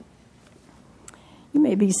You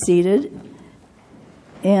may be seated.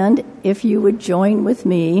 And if you would join with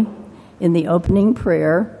me in the opening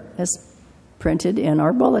prayer as printed in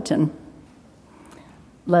our bulletin.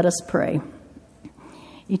 Let us pray.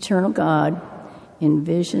 Eternal God, in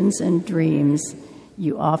visions and dreams,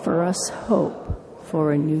 you offer us hope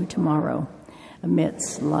for a new tomorrow.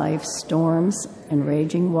 Amidst life's storms and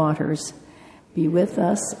raging waters, be with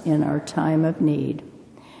us in our time of need.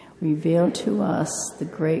 Reveal to us the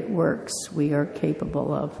great works we are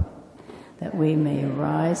capable of, that we may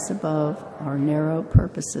rise above our narrow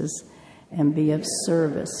purposes and be of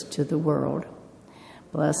service to the world.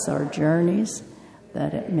 Bless our journeys,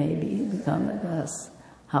 that it may become thus.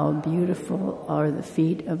 How beautiful are the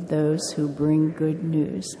feet of those who bring good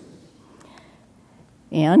news.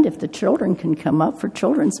 And if the children can come up for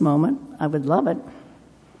Children's Moment, I would love it.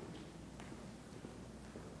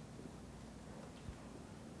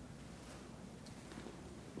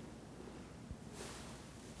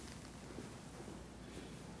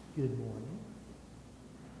 Good morning.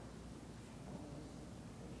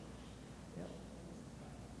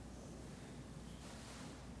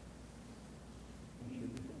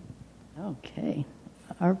 Okay.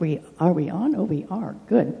 Are we on? Oh, we are.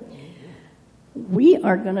 Good. We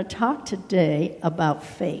are going to talk today about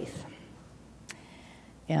faith.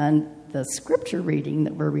 And the scripture reading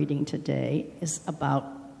that we're reading today is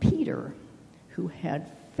about Peter, who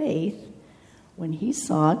had faith when he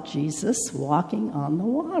saw Jesus walking on the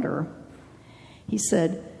water. He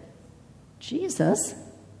said, Jesus,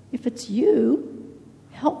 if it's you,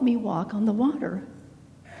 help me walk on the water.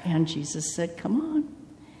 And Jesus said, come on.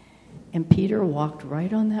 And Peter walked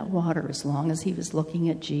right on that water as long as he was looking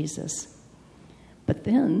at Jesus. But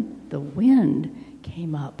then the wind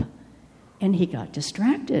came up, and he got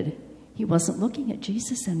distracted. He wasn't looking at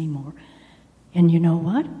Jesus anymore. And you know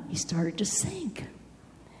what? He started to sink.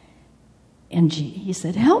 And he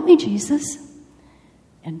said, help me, Jesus.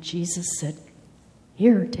 And Jesus said,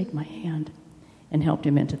 here, take my hand, and helped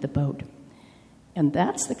him into the boat. And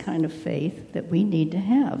that's the kind of faith that we need to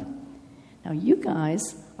have. Now, you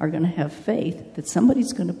guys are going to have faith that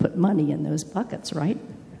somebody's going to put money in those buckets, right?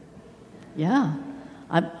 Yeah.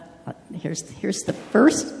 Here's the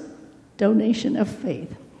first donation of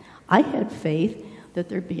faith. I had faith that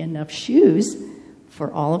there'd be enough shoes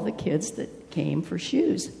for all of the kids that came for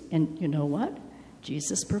shoes. And you know what?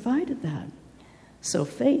 Jesus provided that. So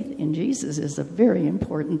faith in Jesus is a very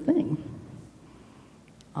important thing.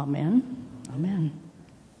 Amen. Amen.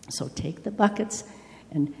 So take the buckets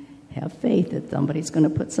and have faith that somebody's going to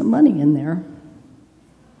put some money in there.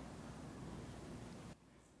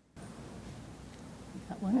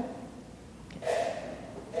 That one? Okay.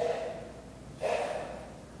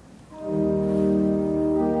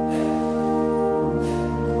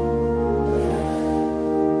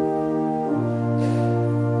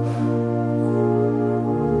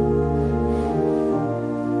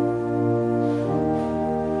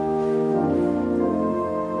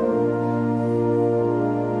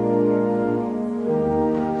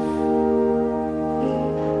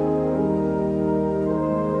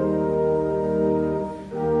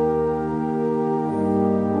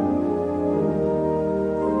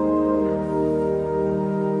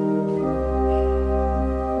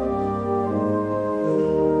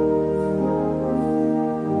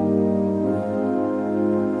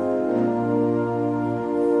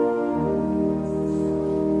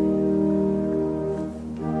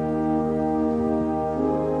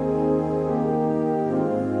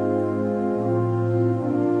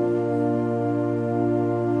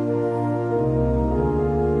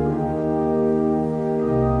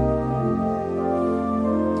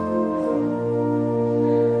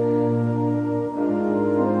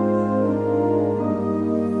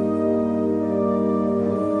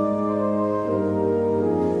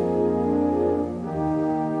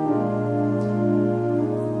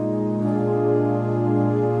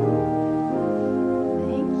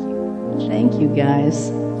 Thank you, guys.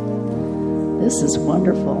 This is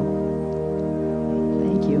wonderful.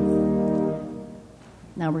 Thank you.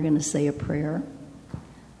 Now we're going to say a prayer.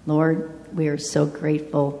 Lord, we are so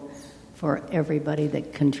grateful for everybody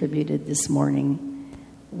that contributed this morning.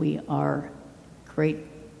 We are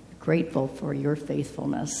grateful for your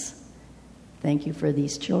faithfulness. Thank you for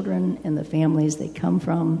these children and the families they come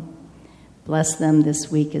from. Bless them this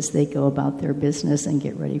week as they go about their business and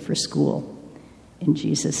get ready for school. In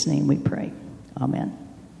Jesus' name we pray. Amen. Amen.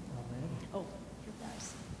 Oh, you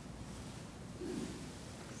guys.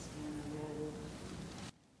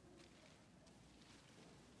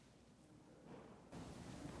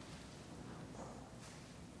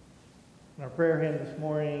 Our prayer hymn this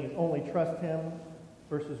morning is Only Trust Him,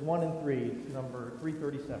 verses 1 and 3. It's number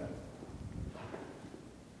 337.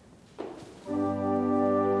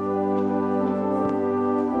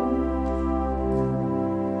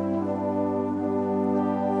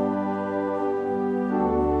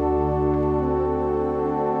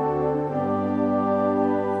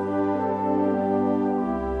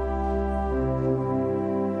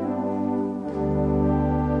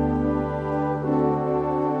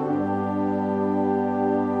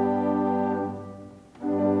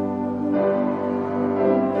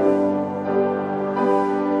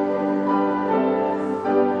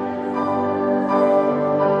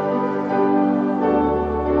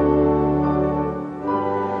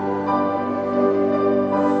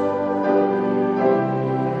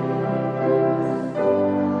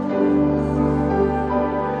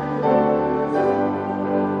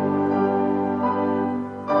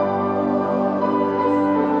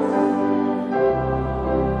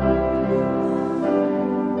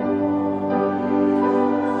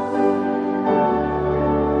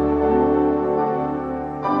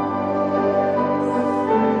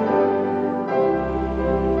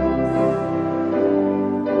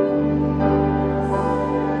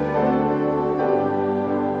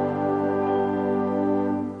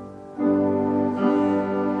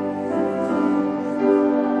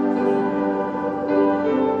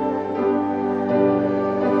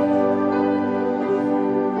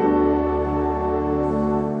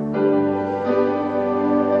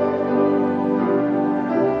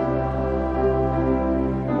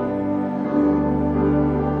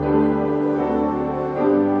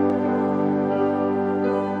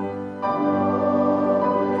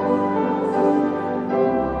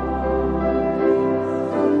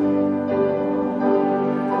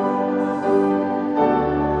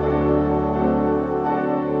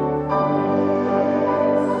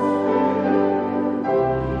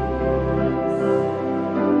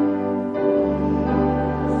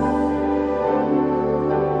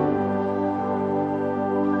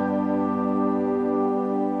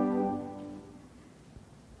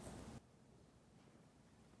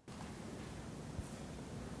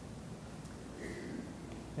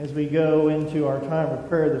 As we go into our time of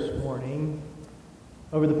prayer this morning,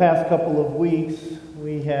 over the past couple of weeks,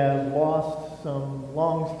 we have lost some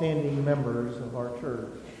long-standing members of our church.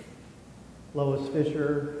 Lois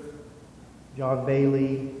Fisher, John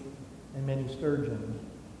Bailey, and Minnie Sturgeon.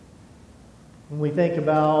 When we think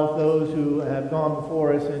about those who have gone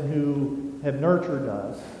before us and who have nurtured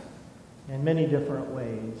us in many different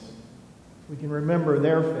ways, we can remember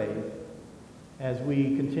their faith as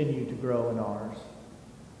we continue to grow in ours.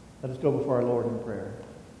 Let us go before our Lord in prayer.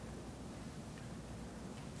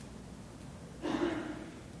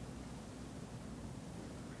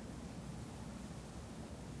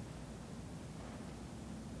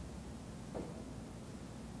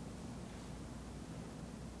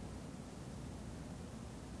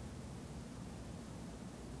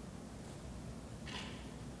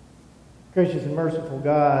 Gracious and merciful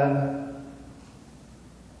God,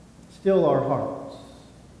 still our hearts.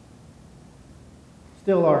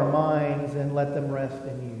 Still our minds and let them rest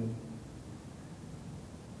in you.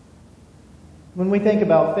 When we think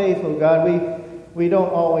about faith, oh God, we don't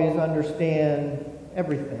always understand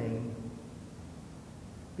everything.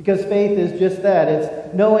 Because faith is just that.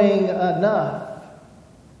 It's knowing enough,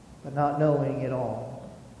 but not knowing it all.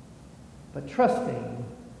 But trusting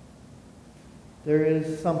there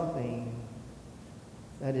is something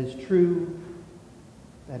that is true,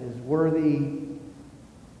 that is worthy,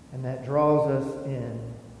 and that draws us in.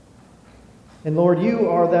 And Lord, you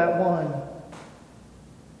are that one.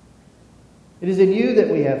 It is in you that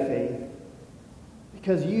we have faith,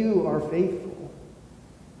 because you are faithful.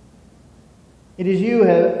 It is you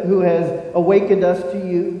who has awakened us to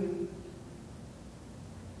you,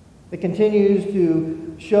 that continues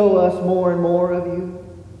to show us more and more of you.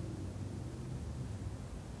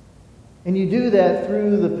 And you do that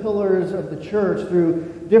through the pillars of the church,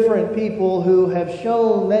 through different people who have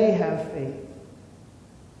shown they have faith.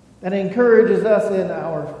 That encourages us in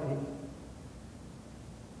our faith.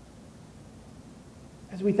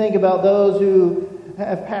 As we think about those who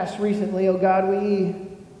have passed recently, oh God, we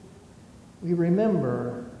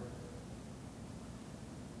remember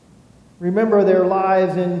their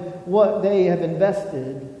lives and what they have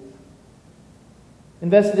invested.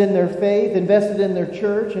 Invested in their faith, invested in their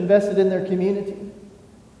church, invested in their community.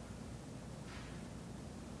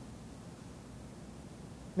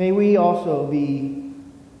 May we also be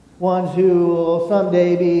ones who will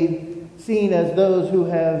someday be seen as those who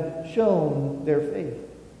have shown their faith.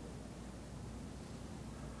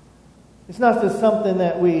 It's not just something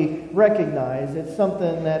that we recognize. It's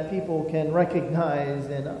something that people can recognize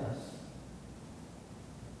in us.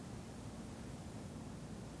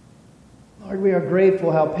 Lord, we are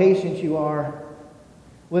grateful how patient you are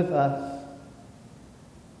with us.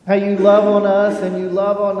 How you love on us and you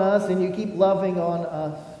love on us and you keep loving on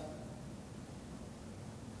us.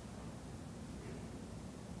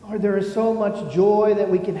 Lord, there is so much joy that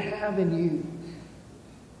we can have in you.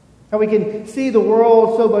 How we can see the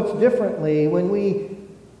world so much differently when we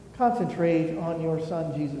concentrate on your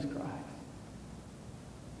Son, Jesus Christ.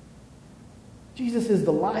 Jesus is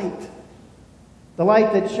the light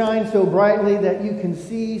that shines so brightly that you can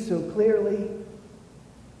see so clearly.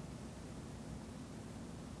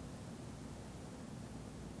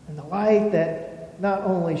 And the light that not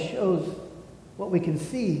only shows what we can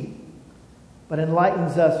see, but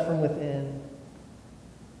enlightens us from within.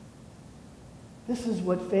 This is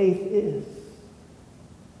what faith is.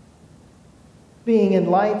 Being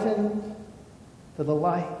enlightened to the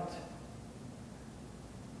light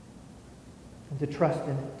and to trust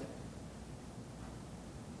in it.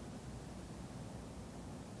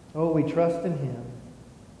 Oh, we trust in Him.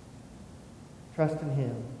 Trust in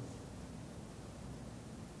Him.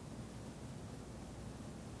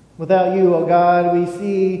 Without you, O God, we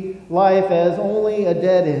see life as only a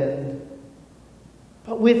dead end.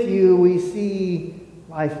 But with you, we see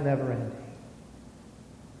life never ending.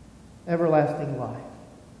 Everlasting life.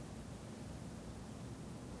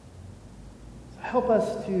 So help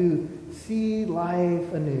us to see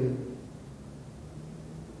life anew.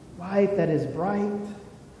 Life that is bright.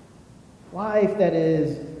 Life that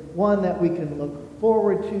is one that we can look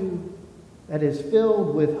forward to. That is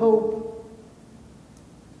filled with hope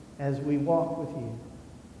as we walk with you.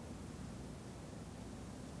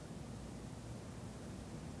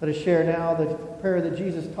 Let us share now the prayer that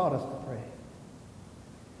Jesus taught us to pray.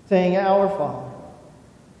 Saying, Our Father,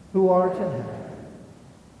 who art in heaven,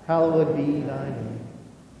 hallowed be thy name.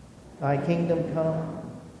 Thy kingdom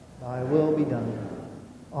come, thy will be done,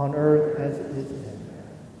 on earth as it is in heaven.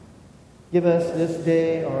 Give us this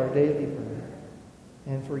day our daily bread,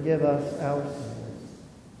 and forgive us our sins,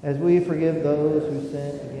 as we forgive those who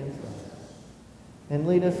sin against us. And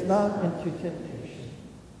lead us not into temptation,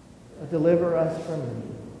 but deliver us from evil.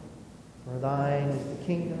 For thine is the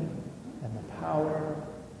kingdom, and the power,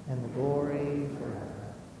 and the glory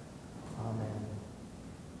forever. Amen.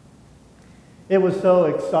 It was so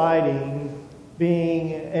exciting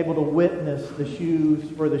being able to witness the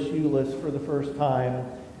shoes for the shoeless for the first time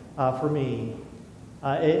for me.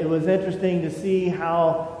 It was interesting to see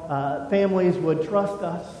how families would trust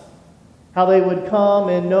us, how they would come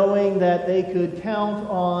and knowing that they could count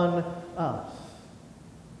on us.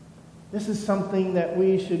 This is something that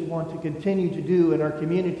we should want to continue to do in our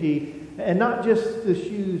community, and not just the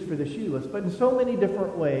shoes for the shoeless, but in so many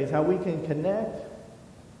different ways, how we can connect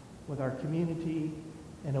with our community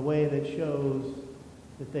in a way that shows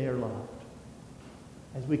that they are loved.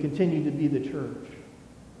 As we continue to be the church,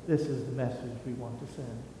 this is the message we want to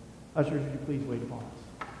send. Ushers, would you please wait upon us?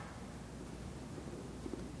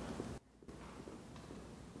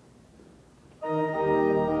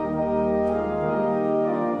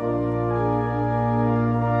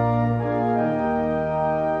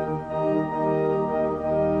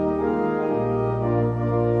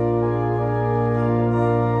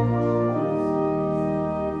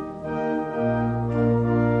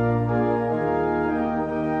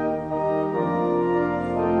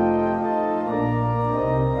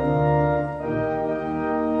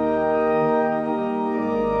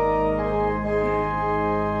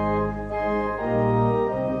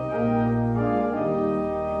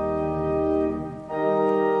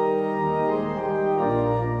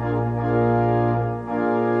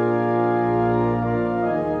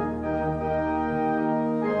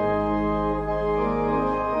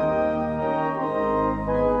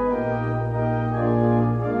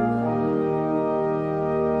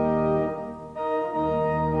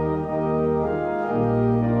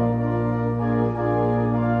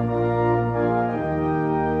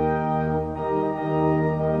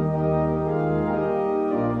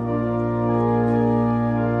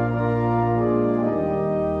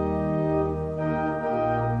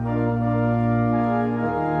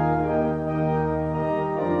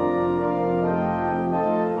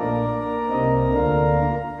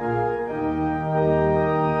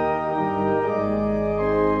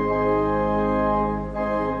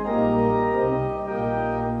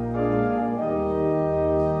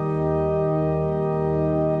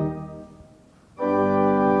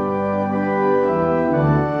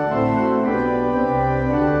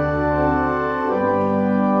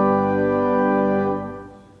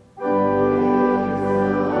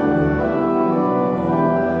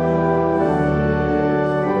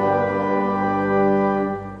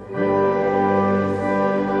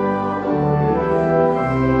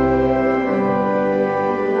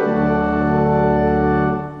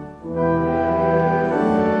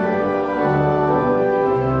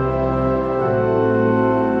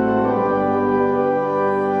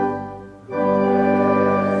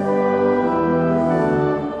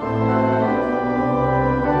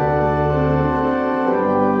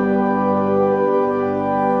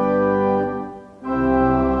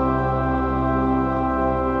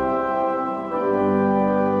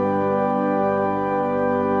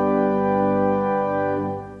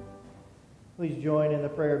 join in the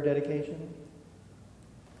prayer of dedication?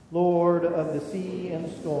 Lord of the sea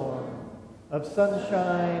and storm, of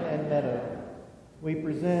sunshine and meadow, we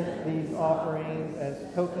present these offerings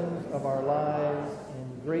as tokens of our lives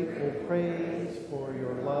in grateful praise for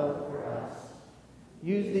your love for us.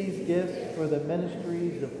 Use these gifts for the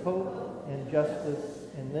ministries of hope and justice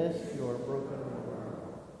in this your broken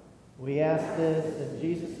world. We ask this in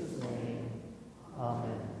Jesus' name.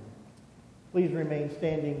 Amen. Please remain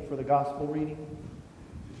standing for the gospel reading.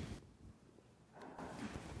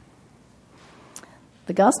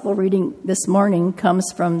 The gospel reading this morning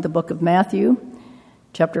comes from the book of Matthew,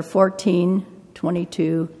 chapter 14,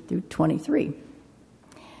 22 through 23.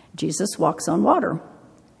 Jesus walks on water.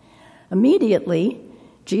 Immediately,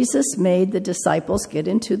 Jesus made the disciples get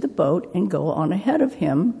into the boat and go on ahead of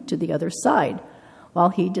him to the other side, while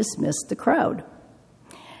he dismissed the crowd.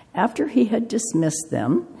 After he had dismissed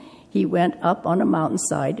them, he went up on a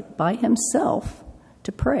mountainside by himself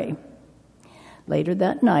to pray. Later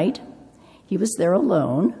that night, he was there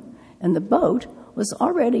alone, and the boat was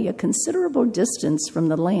already a considerable distance from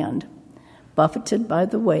the land, buffeted by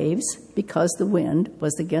the waves because the wind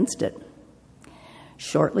was against it.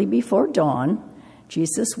 Shortly before dawn,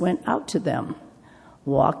 Jesus went out to them,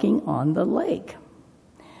 walking on the lake.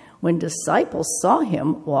 When disciples saw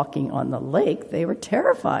him walking on the lake, they were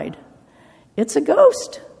terrified. "It's a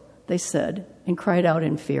ghost," they said, and cried out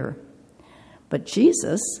in fear. But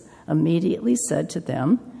Jesus immediately said to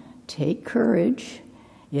them, "Take courage,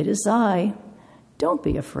 it is I. Don't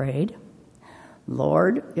be afraid."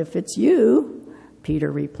 "Lord, if it's you," Peter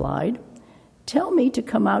replied, "tell me to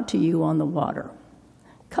come out to you on the water."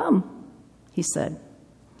 "Come," he said.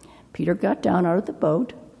 Peter got down out of the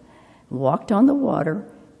boat, walked on the water,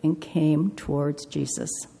 and came towards Jesus.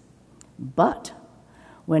 But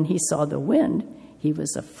when he saw the wind, he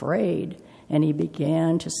was afraid, and he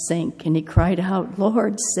began to sink, and he cried out,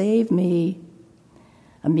 "Lord, save me."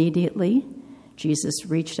 Immediately, Jesus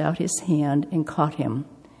reached out his hand and caught him.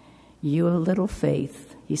 "You of little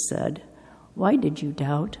faith," he said, "why did you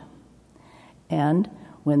doubt?" And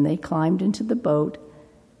when they climbed into the boat,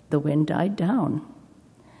 the wind died down.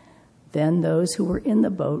 Then those who were in the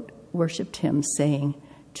boat worshipped him, saying,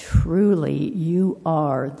 "Truly, you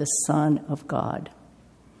are the Son of God."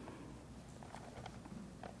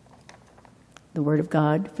 The word of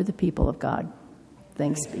God for the people of God.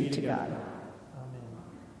 Thanks be to God. Amen.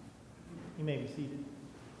 You may be seated.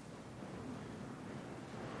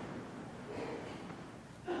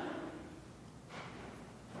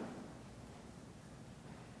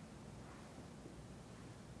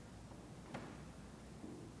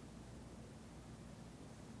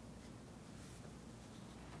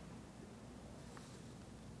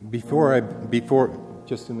 Before,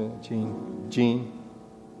 just a minute, Gene,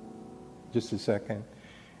 just a second.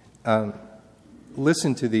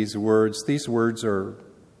 Listen to these words. These words are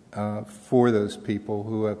for those people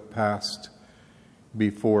who have passed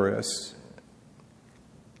before us.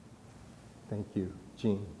 Thank you,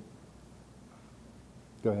 Gene.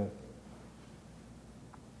 Go ahead.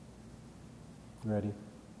 Ready?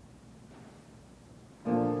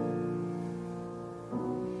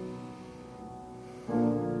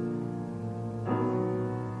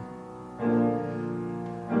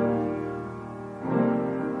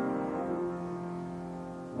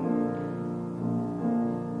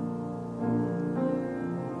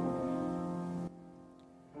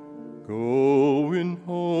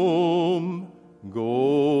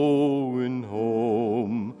 Going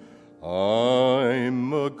home,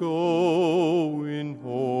 I'm a-going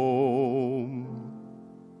home.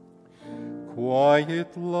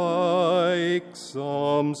 Quiet like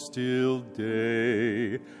some still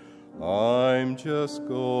day, I'm just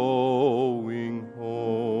going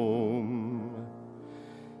home.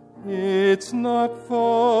 It's not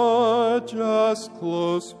far, just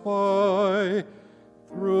close by,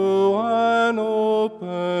 through an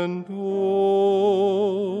open door.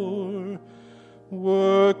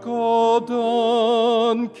 Work all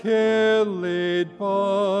done, care laid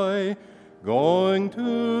by, going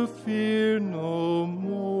to fear no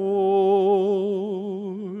more.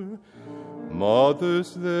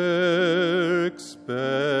 Mother's there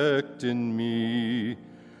expecting me,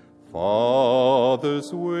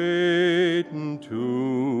 Father's waiting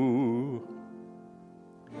too.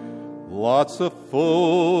 Lots of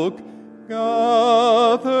folk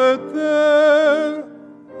gathered there,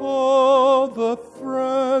 all the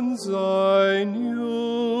friends I knew,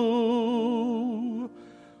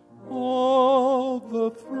 all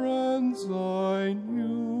the friends I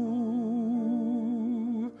knew.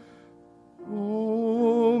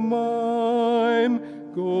 Home I'm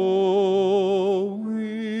going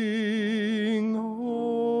home.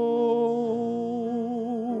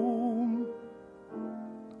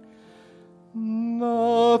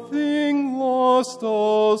 lost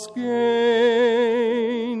all's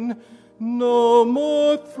gain, no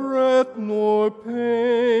more fret nor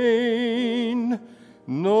pain,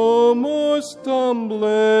 no more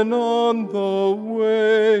stumbling on the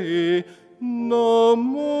way, no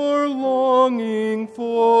more longing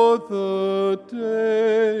for the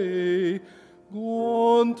day,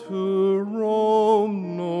 gone to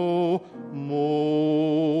roam no more.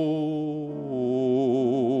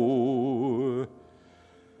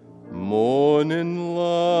 Morning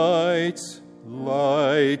lights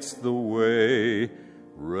the way,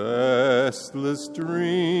 restless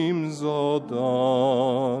dreams all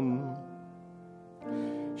dawn.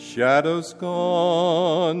 Shadows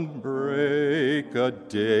gone, break a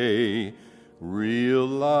day, real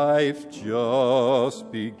life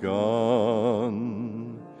just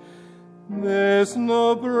begun. There's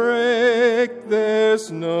no break,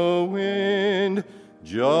 there's no end,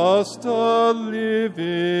 just a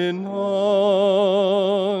living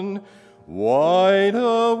on. Wide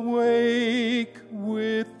awake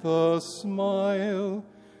with a smile,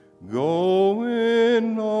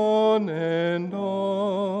 going on and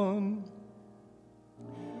on.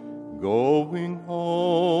 Going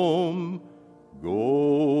home,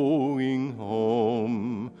 going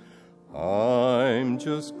home, I'm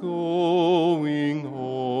just going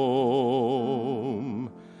home.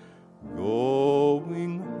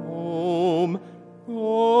 Going home,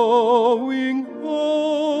 going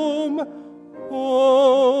home,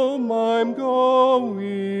 home, I'm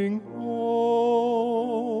going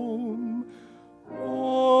home.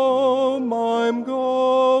 Home, I'm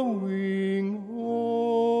going home.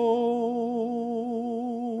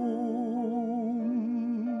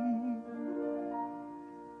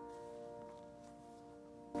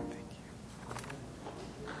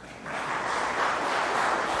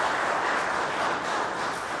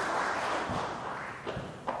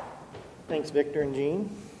 Thanks, Victor and Jean.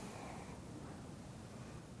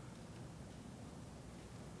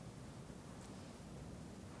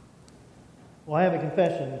 Well, I have a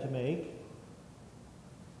confession to make.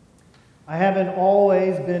 I haven't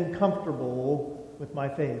always been comfortable with my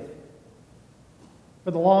faith.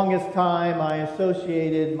 For the longest time, I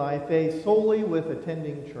associated my faith solely with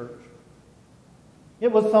attending church.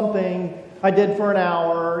 It was something I did for an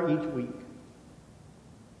hour each week.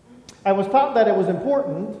 I was taught that it was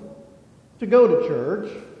important to go to church,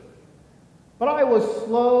 but I was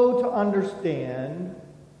slow to understand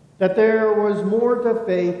that there was more to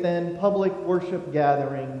faith than public worship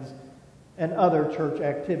gatherings and other church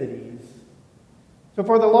activities. So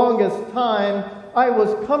for the longest time, I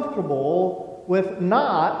was comfortable with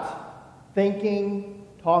not thinking,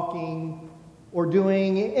 talking, or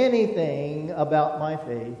doing anything about my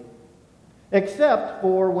faith, except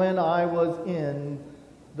for when I was in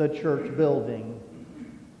the church building.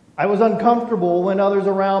 I was uncomfortable when others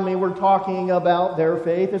around me were talking about their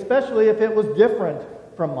faith, especially if it was different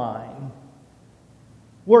from mine.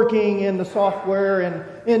 Working in the software and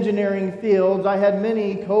engineering fields, I had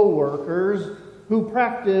many co-workers who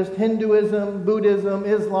practiced Hinduism, Buddhism,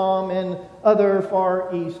 Islam, and other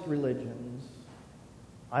Far East religions.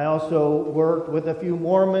 I also worked with a few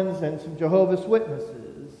Mormons and some Jehovah's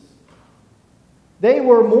Witnesses. They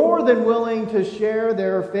were more than willing to share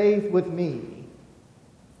their faith with me,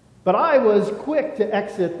 but I was quick to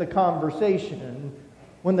exit the conversation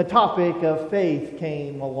when the topic of faith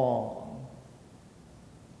came along.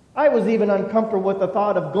 I was even uncomfortable with the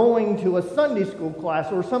thought of going to a Sunday school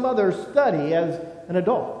class or some other study as an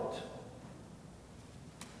adult.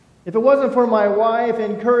 If it wasn't for my wife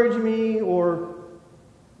encouraging me or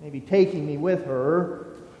maybe taking me with her,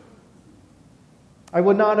 I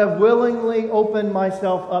would not have willingly opened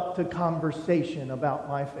myself up to conversation about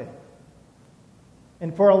my faith.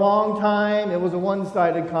 And for a long time, it was a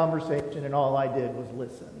one-sided conversation, and all I did was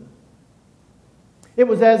listen. It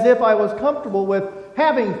was as if I was comfortable with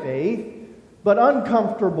having faith, but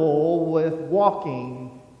uncomfortable with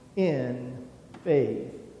walking in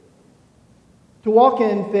faith. To walk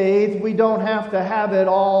in faith, we don't have to have it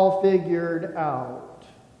all figured out,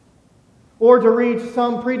 or to reach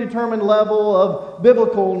some predetermined level of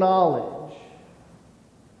biblical knowledge.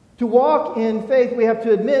 To walk in faith, we have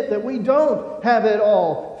to admit that we don't have it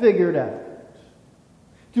all figured out.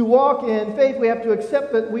 To walk in faith, we have to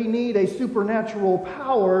accept that we need a supernatural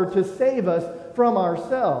power to save us from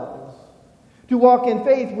ourselves. To walk in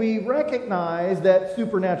faith, we recognize that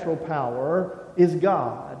supernatural power is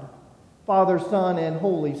God, Father, Son, and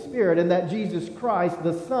Holy Spirit, and that Jesus Christ,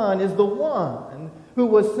 the Son, is the one who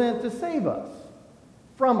was sent to save us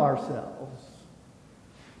from ourselves.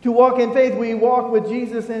 To walk in faith, we walk with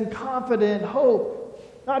Jesus in confident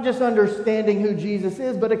hope Not just understanding who Jesus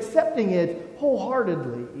is, but accepting it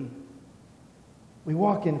wholeheartedly. We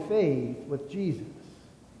walk in faith with Jesus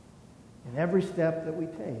in every step that we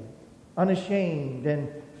take, unashamed and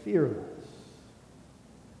fearless.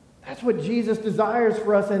 That's what Jesus desires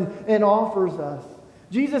for us and offers us.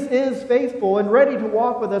 Jesus is faithful and ready to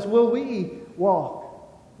walk with us. Will we walk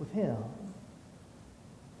with Him?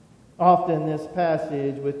 Often this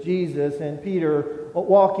passage with Jesus and Peter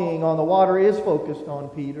walking on the water is focused on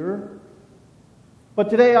Peter. But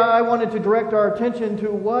today I wanted to direct our attention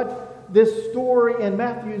to what this story in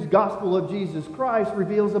Matthew's Gospel of Jesus Christ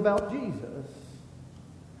reveals about Jesus,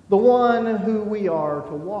 the one who we are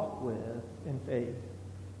to walk with in faith.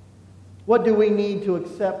 What do we need to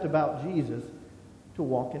accept about Jesus to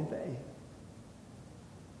walk in faith?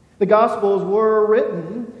 The Gospels were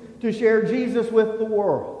written to share Jesus with the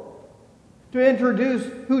world, to introduce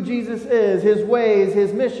who Jesus is, His ways,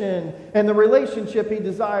 His mission, and the relationship He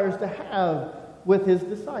desires to have with His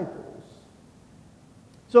disciples.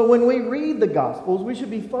 So when we read the Gospels, we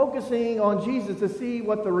should be focusing on Jesus to see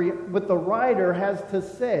what the writer has to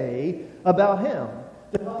say about Him,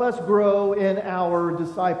 to help us grow in our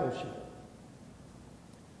discipleship.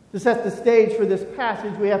 To set the stage for this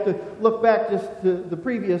passage, we have to look back just to the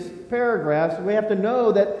previous paragraphs. We have to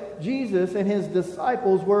know that Jesus and His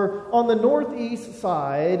disciples were on the northeast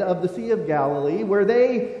side of the Sea of Galilee, where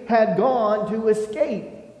they had gone to escape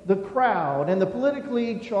the crowd and the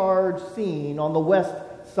politically charged scene on the west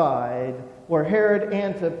side, where Herod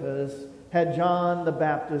Antipas had John the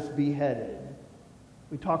Baptist beheaded.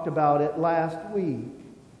 We talked about it last week.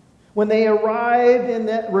 When they arrived in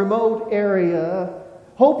that remote area,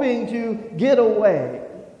 hoping to get away,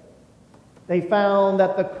 they found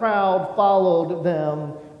that the crowd followed them,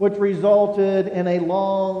 which resulted in a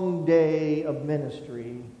long day of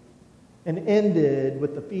ministry and ended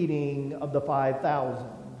with the feeding of the 5,000.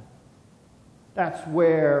 That's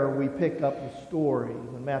where we pick up the story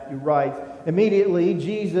when Matthew writes, immediately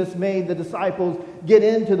Jesus made the disciples get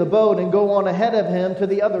into the boat and go on ahead of Him to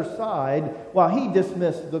the other side while He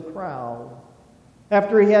dismissed the crowd.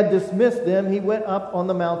 After He had dismissed them, He went up on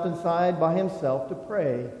the mountainside by Himself to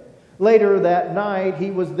pray. Later that night, He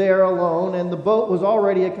was there alone, and the boat was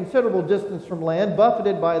already a considerable distance from land,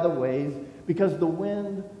 buffeted by the waves, because the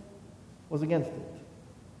wind was against it.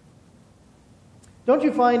 Don't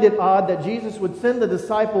you find it odd that Jesus would send the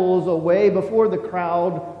disciples away before the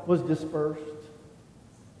crowd was dispersed?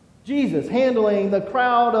 Jesus handling the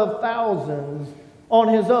crowd of thousands on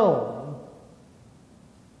His own,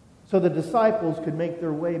 so the disciples could make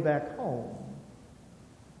their way back home.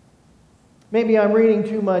 Maybe I'm reading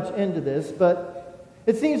too much into this, but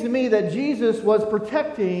it seems to me that Jesus was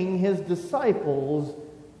protecting His disciples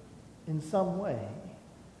in some way.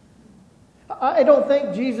 I don't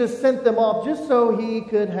think Jesus sent them off just so He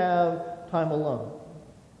could have time alone.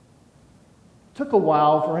 It took a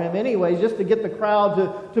while for Him anyways, just to get the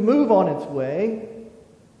crowd to move on its way.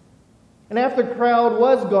 And after the crowd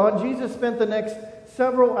was gone, Jesus spent the next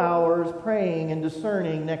several hours praying and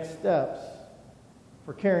discerning next steps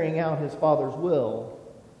for carrying out His Father's will.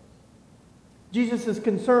 Jesus'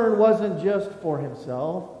 concern wasn't just for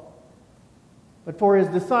Himself, but for His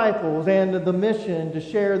disciples and the mission to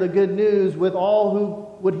share the good news with all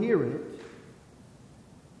who would hear it.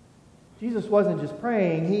 Jesus wasn't just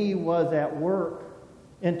praying, He was at work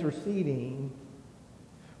interceding.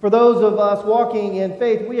 For those of us walking in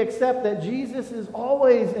faith, we accept that Jesus is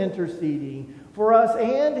always interceding for us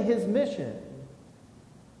and His mission.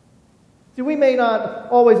 See, we may not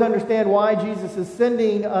always understand why Jesus is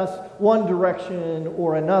sending us one direction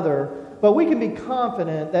or another, but we can be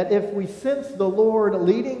confident that if we sense the Lord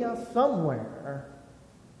leading us somewhere,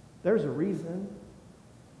 there's a reason.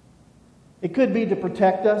 It could be to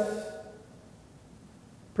protect us,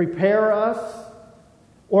 prepare us,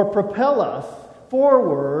 or propel us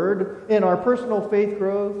forward in our personal faith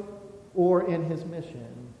growth or in His mission.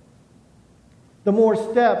 The more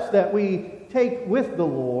steps that we take with the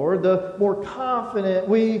Lord, the more confident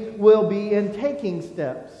we will be in taking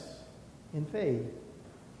steps in faith.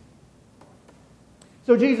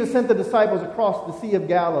 So Jesus sent the disciples across the Sea of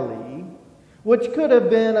Galilee, which could have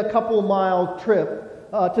been a couple-mile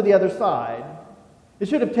trip to the other side. It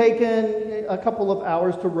should have taken a couple of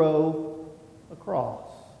hours to row across.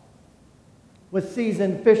 With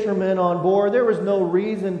seasoned fishermen on board, there was no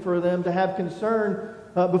reason for them to have concern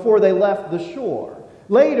before they left the shore.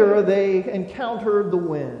 Later, they encountered the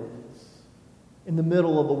winds in the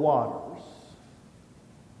middle of the waters,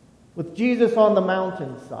 with Jesus on the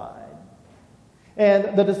mountainside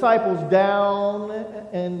and the disciples down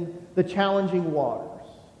in the challenging waters.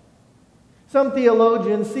 Some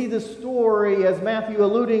theologians see this story as Matthew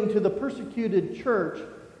alluding to the persecuted church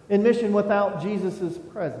in mission without Jesus'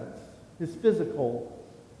 presence, his physical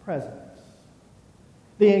presence.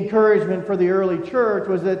 The encouragement for the early church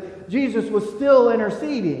was that Jesus was still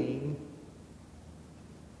interceding,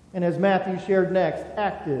 and as Matthew shared next,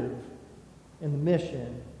 active in the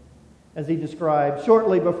mission. As he described,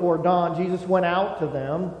 shortly before dawn, Jesus went out to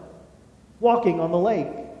them, walking on the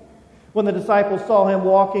lake. When the disciples saw him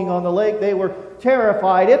walking on the lake, they were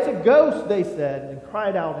terrified. "It's a ghost," they said, and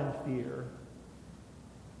cried out in fear.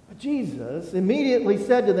 But Jesus immediately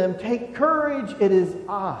said to them, "Take courage, it is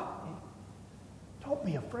I. Don't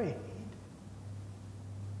be afraid."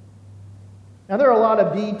 Now, there are a lot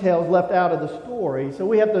of details left out of the story, so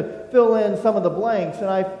we have to fill in some of the blanks. And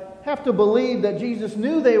I have to believe that Jesus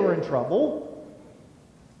knew they were in trouble.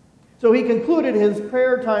 So he concluded his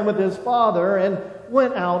prayer time with his Father and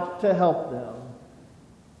went out to help them.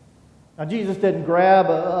 Now, Jesus didn't grab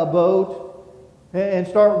a boat and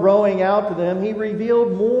start rowing out to them. He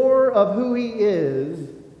revealed more of who he is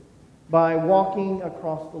by walking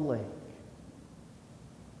across the lake.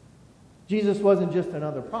 Jesus wasn't just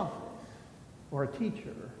another prophet or a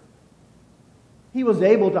teacher. He was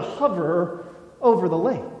able to hover over the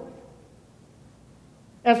lake.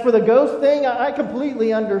 As for the ghost thing, I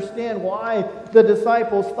completely understand why the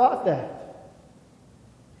disciples thought that.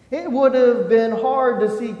 It would have been hard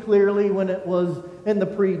to see clearly when it was in the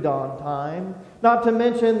pre-dawn time. Not to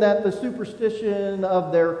mention that the superstition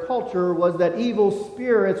of their culture was that evil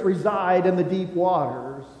spirits reside in the deep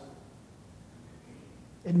waters.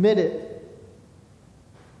 Admit it.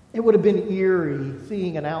 It would have been eerie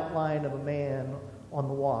seeing an outline of a man on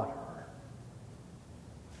the water.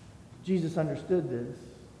 Jesus understood this.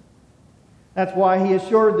 That's why he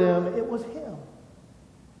assured them it was him.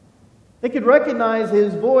 They could recognize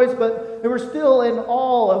his voice, but they were still in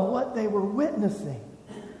awe of what they were witnessing.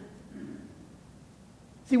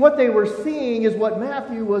 See, what they were seeing is what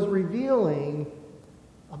Matthew was revealing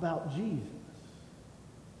about Jesus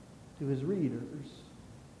to his readers.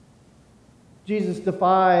 Jesus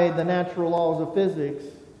defied the natural laws of physics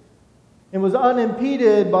and was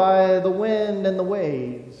unimpeded by the wind and the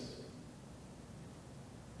waves.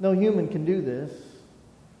 No human can do this.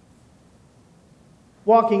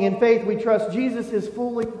 Walking in faith, we trust Jesus is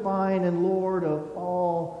fully divine and Lord of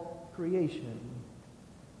all creation.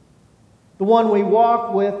 The one we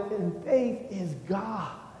walk with in faith is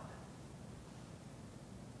God.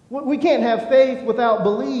 We can't have faith without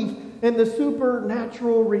belief in the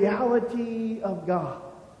supernatural reality of God,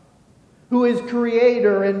 who is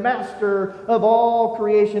creator and master of all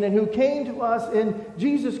creation and who came to us in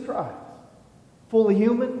Jesus Christ, fully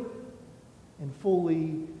human and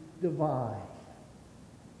fully divine.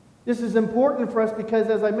 This is important for us because,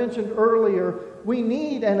 as I mentioned earlier, we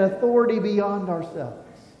need an authority beyond ourselves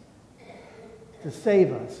to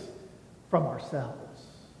save us from ourselves.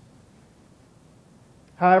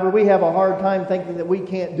 However, we have a hard time thinking that we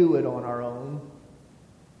can't do it on our own.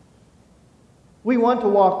 We want to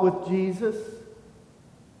walk with Jesus,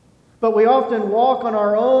 but we often walk on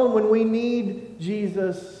our own when we need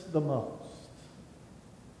Jesus the most.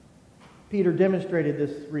 Peter demonstrated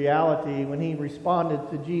this reality when he responded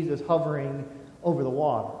to Jesus hovering over the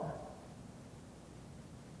water.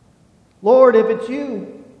 "Lord, if it's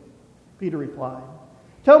you," Peter replied,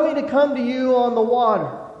 "tell me to come to you on the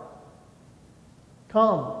water."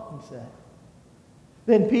 "Come," he said.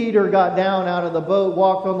 Then Peter got down out of the boat,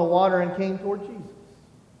 walked on the water, and came toward Jesus.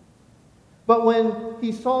 But when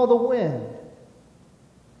he saw the wind,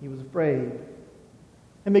 he was afraid.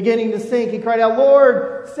 And beginning to sink, he cried out,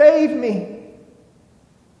 "Lord, save me!"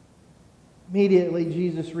 Immediately,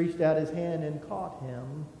 Jesus reached out his hand and caught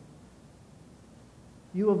him.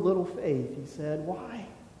 "You of little faith," he said, "why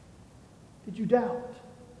did you doubt?"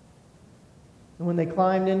 And when they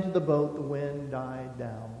climbed into the boat, the wind died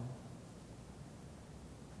down.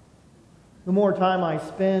 The more time I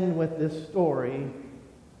spend with this story,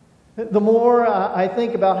 the more I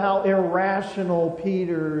think about how irrational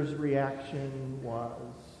Peter's reaction was.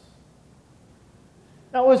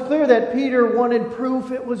 Now, it was clear that Peter wanted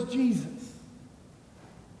proof it was Jesus.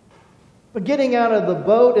 But getting out of the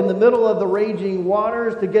boat in the middle of the raging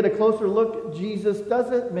waters to get a closer look at Jesus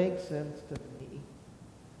doesn't make sense to me.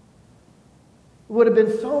 It would have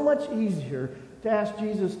been so much easier to ask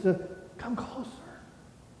Jesus to come closer.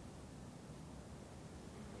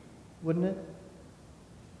 Wouldn't it?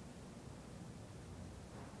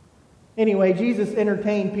 Anyway, Jesus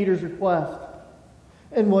entertained Peter's request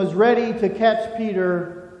and was ready to catch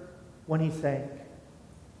Peter when he sank.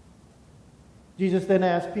 Jesus then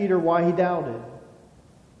asked Peter why he doubted.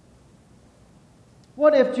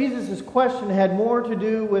 What if Jesus' question had more to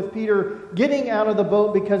do with Peter getting out of the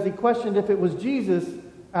boat because he questioned if it was Jesus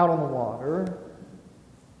out on the water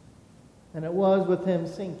than it was with him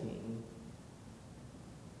sinking?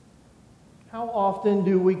 How often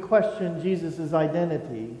do we question Jesus'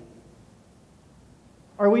 identity?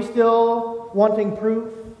 Are we still wanting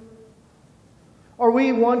proof? Are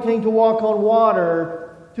we wanting to walk on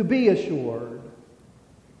water to be assured?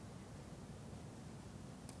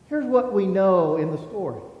 Here's what we know in the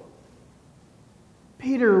story.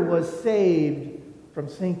 Peter was saved from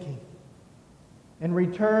sinking and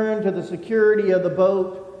returned to the security of the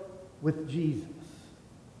boat with Jesus.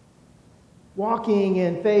 Walking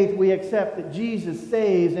in faith, we accept that Jesus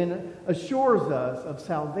saves and assures us of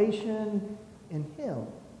salvation in Him.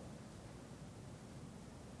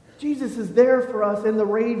 Jesus is there for us in the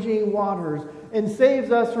raging waters and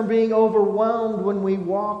saves us from being overwhelmed when we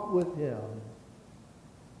walk with Him.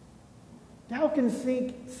 Doubt can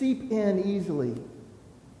seep in easily,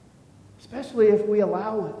 especially if we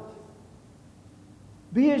allow it.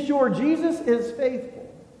 Be assured Jesus is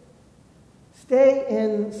faithful. Stay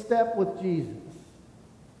in step with Jesus,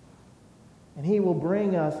 and He will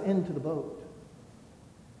bring us into the boat,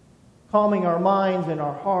 calming our minds and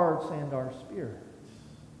our hearts and our spirits.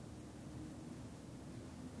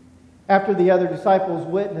 After the other disciples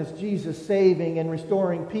witnessed Jesus saving and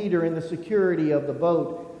restoring Peter in the security of the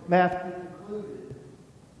boat, Matthew concluded,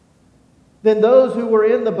 then those who were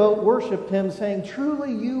in the boat worshipped Him, saying,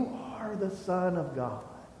 "Truly you are the Son of God."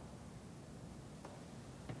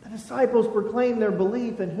 The disciples proclaimed their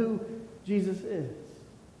belief in who Jesus is.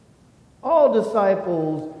 All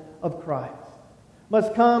disciples of Christ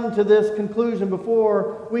must come to this conclusion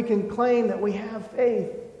before we can claim that we have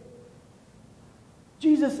faith.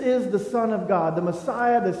 Jesus is the Son of God, the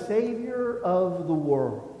Messiah, the Savior of the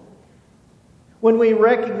world. When we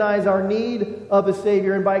recognize our need of a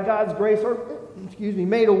Savior and by God's grace are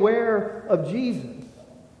made aware of Jesus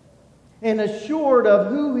and assured of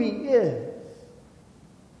who He is,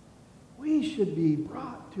 we should be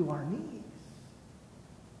brought to our knees.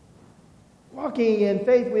 Walking in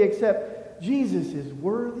faith, we accept Jesus is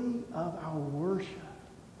worthy of our worship.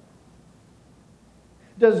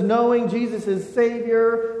 Does knowing Jesus as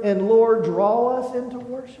Savior and Lord draw us into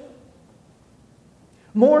worship?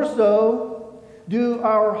 More so, do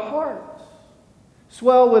our hearts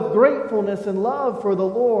swell with gratefulness and love for the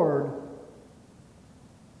Lord?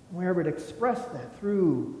 We're able to express that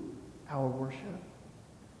through our worship.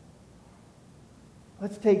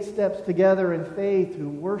 Let's take steps together in faith to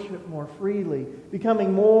worship more freely,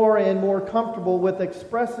 becoming more and more comfortable with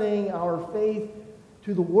expressing our faith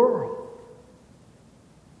to the world.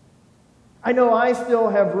 I know I still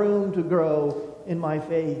have room to grow in my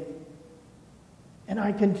faith. And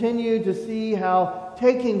I continue to see how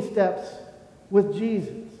taking steps with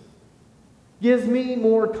Jesus gives me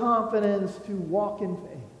more confidence to walk in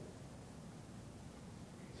faith.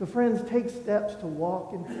 So friends, take steps to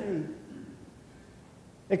walk in faith.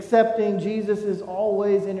 Accepting Jesus is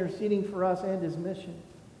always interceding for us and His mission.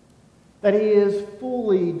 That He is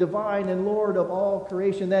fully divine and Lord of all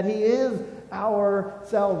creation. That He is our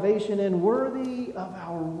salvation and worthy of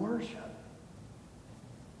our worship.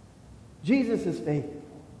 Jesus is faithful.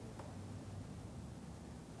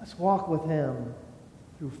 Let's walk with Him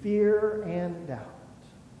through fear and doubt.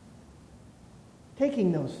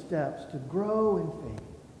 Taking those steps to grow in faith,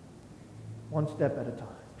 one step at a time.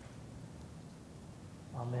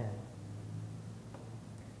 Amen.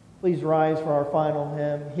 Please rise for our final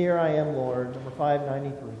hymn, Here I Am, Lord, number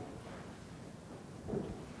 593.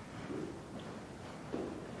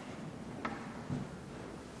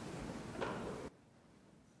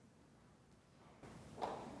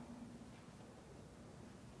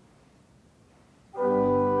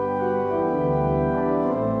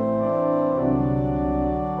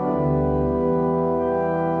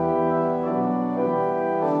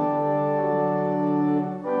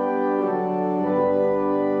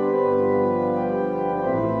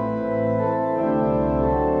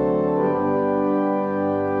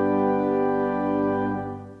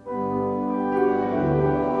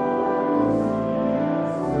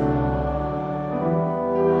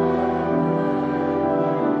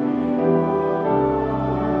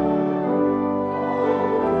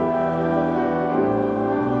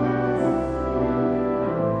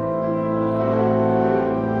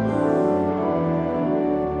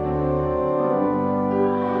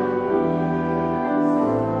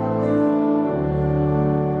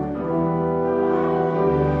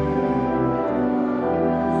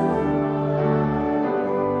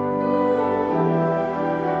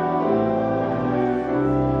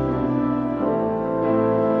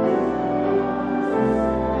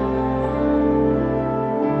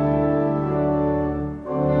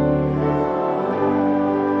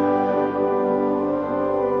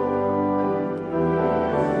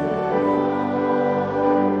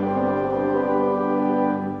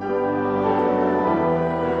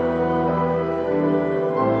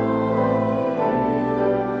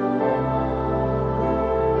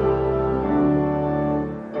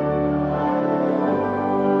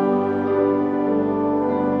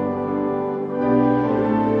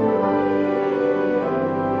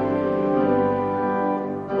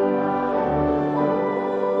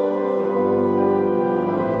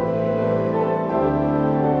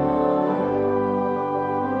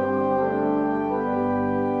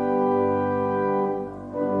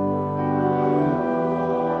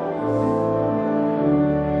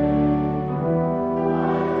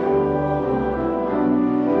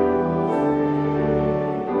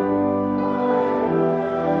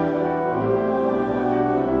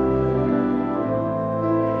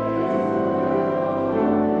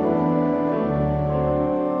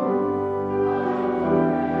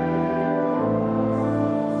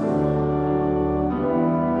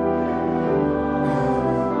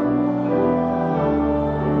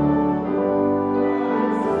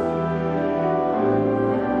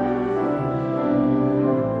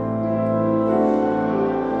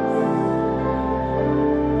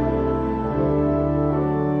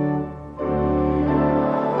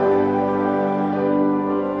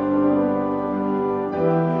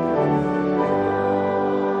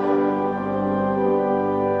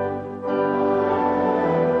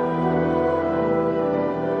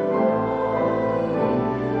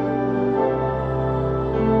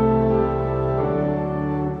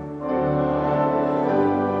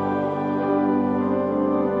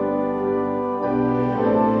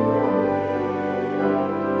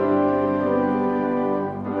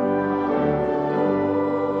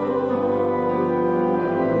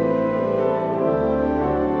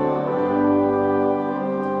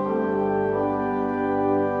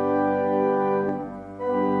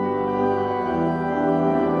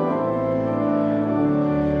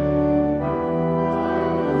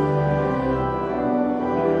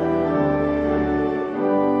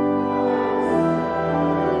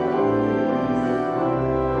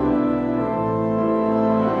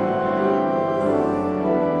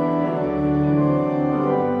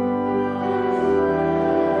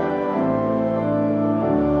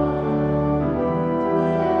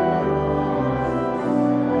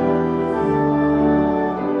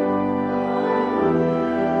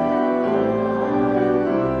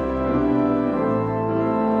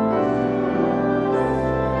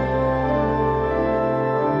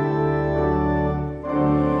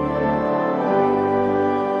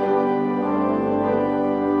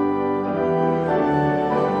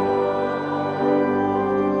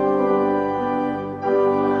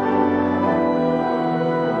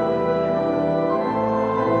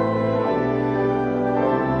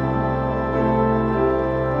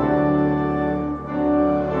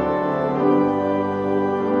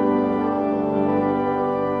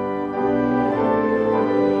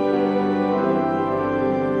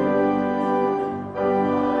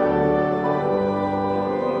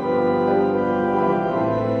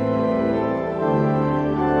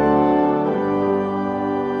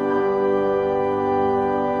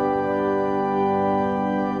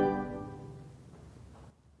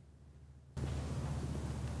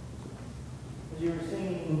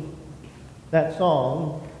 that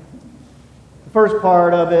song, the first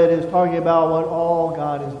part of it is talking about what all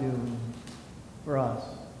God is doing for us.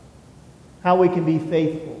 How we can be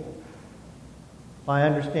faithful by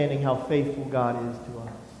understanding how faithful God is to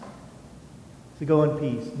us. To go in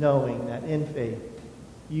peace, knowing that in faith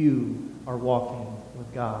you are walking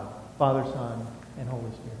with God, Father, Son, and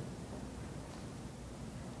Holy Spirit.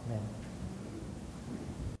 Amen.